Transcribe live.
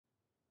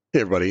Hey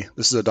everybody,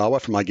 this is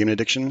Odawa from My Gaming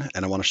Addiction,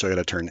 and I want to show you how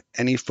to turn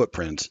any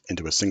footprint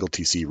into a single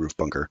TC roof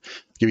bunker.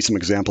 I'll give you some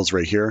examples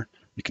right here.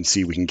 You can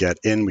see we can get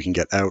in, we can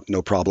get out,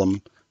 no problem.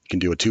 You can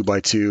do a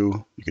 2x2,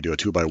 you can do a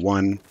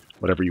 2x1,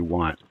 whatever you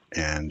want.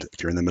 And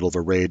if you're in the middle of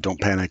a raid,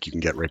 don't panic, you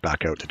can get right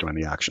back out to join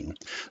the action.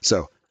 So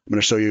I'm going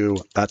to show you,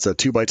 that's a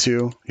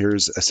 2x2.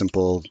 Here's a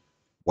simple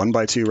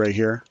 1x2 right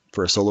here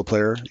for a solo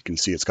player. You can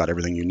see it's got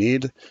everything you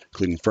need,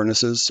 including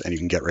furnaces, and you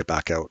can get right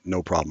back out,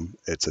 no problem.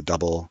 It's a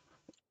double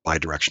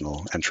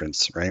bi-directional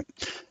entrance, right?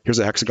 Here's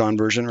a hexagon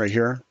version right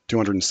here,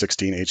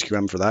 216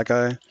 HQM for that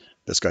guy.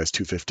 This guy's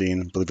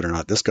 215. Believe it or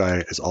not, this guy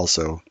is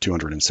also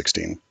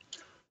 216.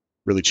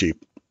 Really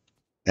cheap.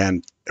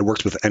 And it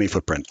works with any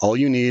footprint. All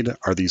you need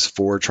are these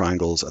 4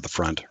 triangles at the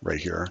front right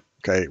here.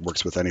 Okay, it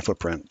works with any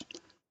footprint.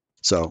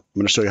 So I'm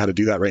going to show you how to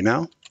do that right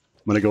now.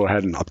 I'm going to go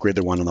ahead and upgrade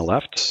the one on the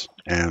left,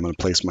 and I'm going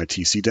to place my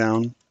TC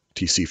down.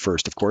 TC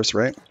first, of course,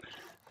 right?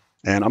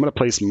 And I'm going to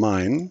place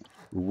mine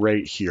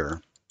right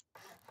here.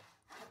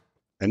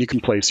 And you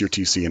can place your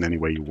TC in any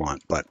way you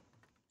want, but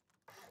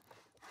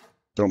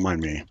don't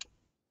mind me.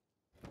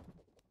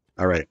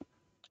 All right.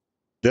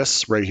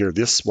 This right here,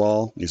 this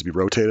wall needs to be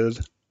rotated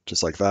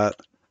just like that.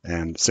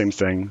 And same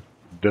thing,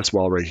 this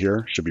wall right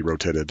here should be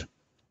rotated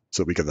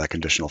so we get that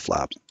conditional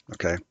flap.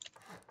 Okay.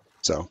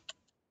 So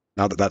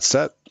now that that's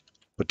set,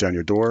 put down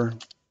your door.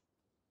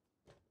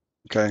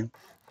 Okay.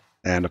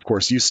 And of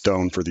course, use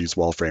stone for these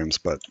wall frames,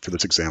 but for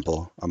this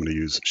example, I'm going to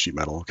use sheet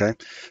metal. Okay.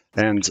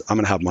 And I'm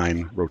going to have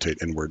mine rotate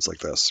inwards like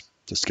this,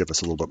 just to give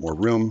us a little bit more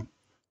room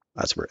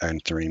as we're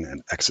entering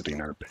and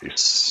exiting our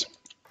base.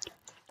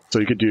 So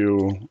you could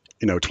do,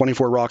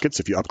 24 rockets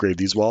if you upgrade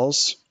these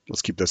walls.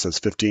 Let's keep this as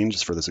 15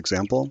 just for this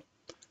example.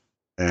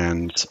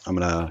 And I'm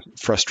going to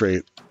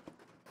frustrate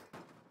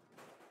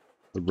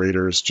the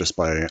raiders just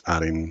by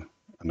adding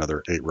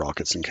another 8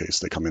 rockets in case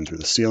they come in through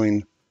the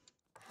ceiling.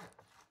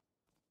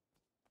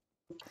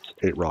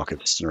 8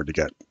 rockets in order to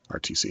get our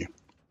TC.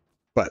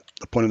 But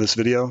the point of this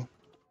video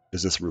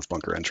is this roof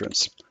bunker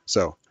entrance.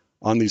 So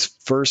on these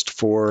first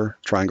 4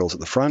 triangles at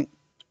the front,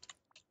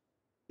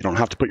 you don't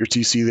have to put your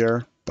TC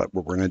there, but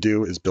what we're going to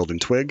do is build in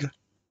twig.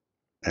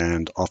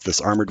 And off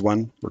this armored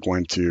one, we're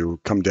going to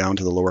come down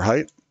to the lower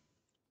height.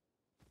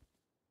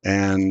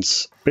 And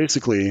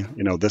basically,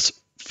 this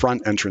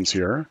front entrance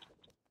here,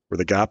 where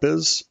the gap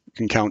is, you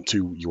can count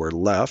to your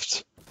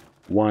left.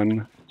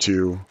 1,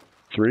 2,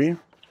 3.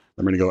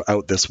 I'm going to go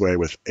out this way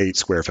with 8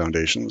 square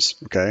foundations.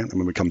 Okay. And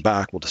when we come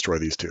back, we'll destroy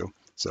these 2.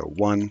 So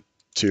 1,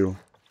 2,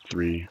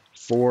 3,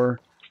 4,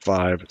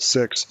 5,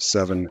 6,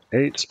 7,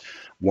 8.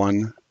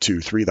 1,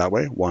 2, 3 that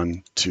way.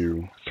 1,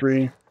 2,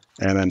 3.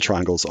 And then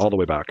triangles all the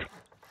way back.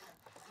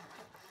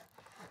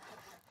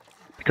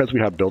 Because we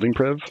have building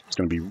priv, it's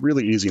going to be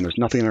really easy and there's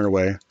nothing in our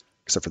way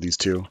except for these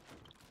 2.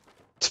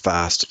 It's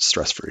fast,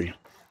 stress-free.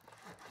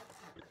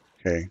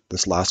 Okay,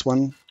 this last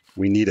one,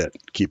 we need it.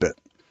 Keep it.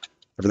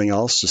 Everything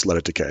else, just let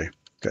it decay.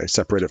 Okay,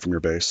 separate it from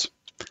your base.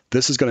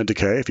 This is going to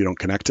decay if you don't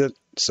connect it,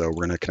 so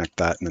we're going to connect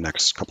that in the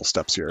next couple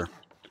steps here.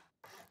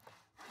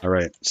 All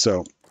right,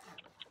 so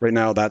right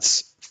now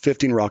that's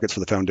 15 rockets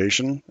for the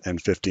foundation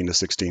and 15 to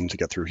 16 to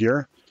get through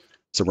here.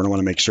 So we're going to want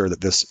to make sure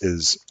that this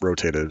is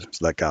rotated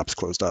so that gap's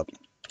closed up.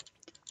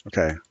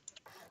 Okay,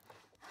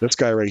 this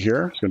guy right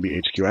here is going to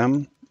be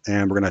HQM,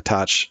 and we're going to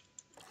attach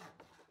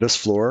this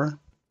floor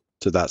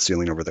to that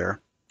ceiling over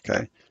there.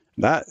 Okay,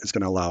 that is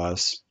going to allow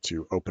us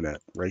to open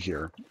it right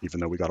here, even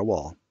though we got a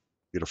wall.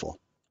 Beautiful.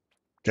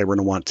 Okay, we're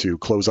going to want to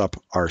close up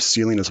our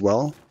ceiling as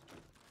well.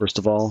 First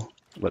of all,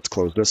 let's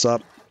close this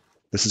up.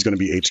 This is going to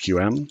be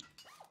HQM,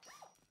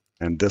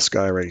 and this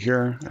guy right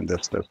here, and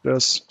this,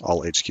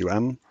 all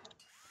HQM.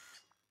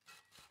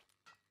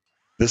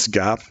 This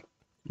gap,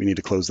 we need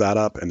to close that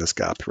up, and this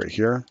gap right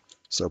here.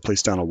 So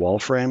place down a wall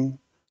frame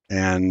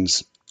and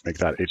make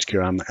that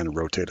HQM and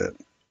rotate it.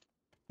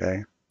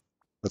 Okay,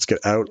 let's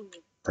get out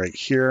right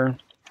here.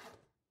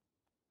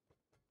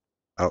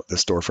 Out,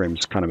 this door frame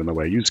is kind of in the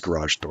way. Use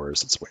garage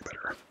doors, it's way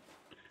better.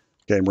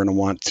 Okay, we're gonna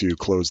want to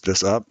close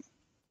this up.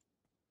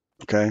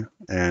 Okay,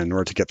 and in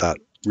order to get that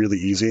really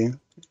easy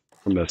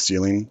from the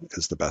ceiling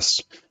is the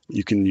best.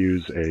 You can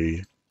use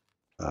a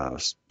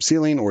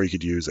ceiling or you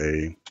could use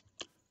a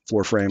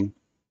floor frame,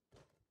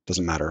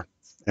 doesn't matter.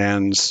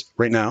 And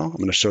right now, I'm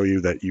gonna show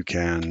you that you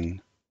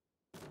can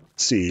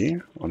see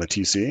on the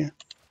TC,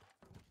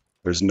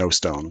 there's no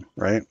stone,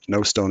 right?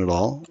 No stone at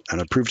all. And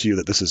I'll prove to you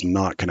that this is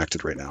not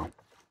connected right now.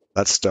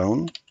 That's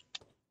stone,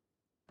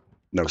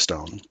 no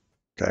stone,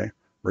 okay?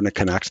 We're gonna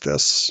connect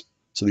this.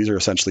 So these are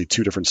essentially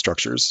 2 different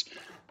structures.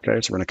 Okay,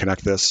 so we're gonna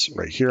connect this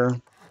right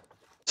here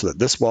so that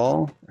this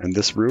wall and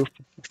this roof,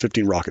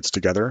 15 rockets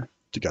together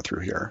to get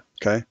through here,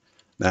 okay?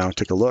 Now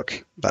take a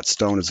look, that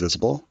stone is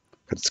visible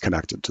because it's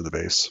connected to the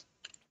base.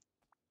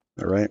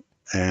 All right,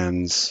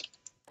 and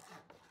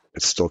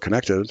it's still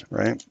connected,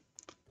 right?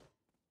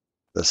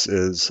 This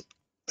is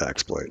the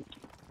exploit.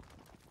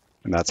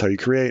 And that's how you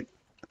create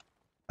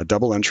a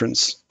double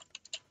entrance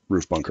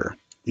roof bunker.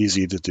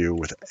 Easy to do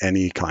with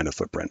any kind of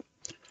footprint.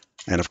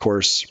 And of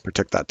course,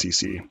 protect that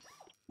TC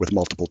with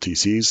multiple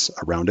TCs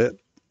around it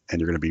and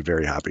you're going to be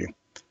very happy.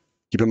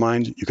 Keep in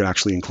mind, you can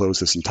actually enclose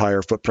this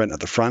entire footprint at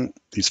the front,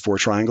 these 4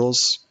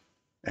 triangles,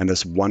 and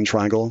this 1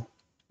 triangle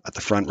at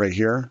the front right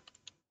here.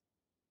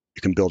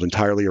 You can build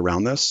entirely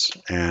around this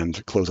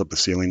and close up the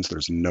ceilings.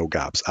 There's no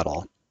gaps at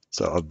all.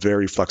 So a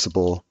very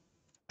flexible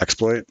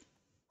exploit.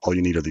 All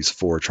you need are these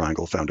 4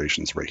 triangle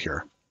foundations right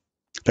here.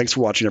 Thanks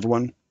for watching,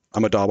 everyone.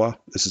 I'm Odawa.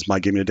 This is My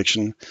Gaming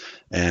Addiction.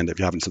 And if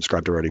you haven't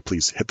subscribed already,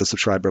 please hit the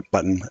subscribe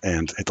button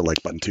and hit the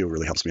like button too. It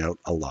really helps me out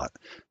a lot.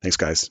 Thanks,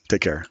 guys.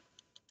 Take care.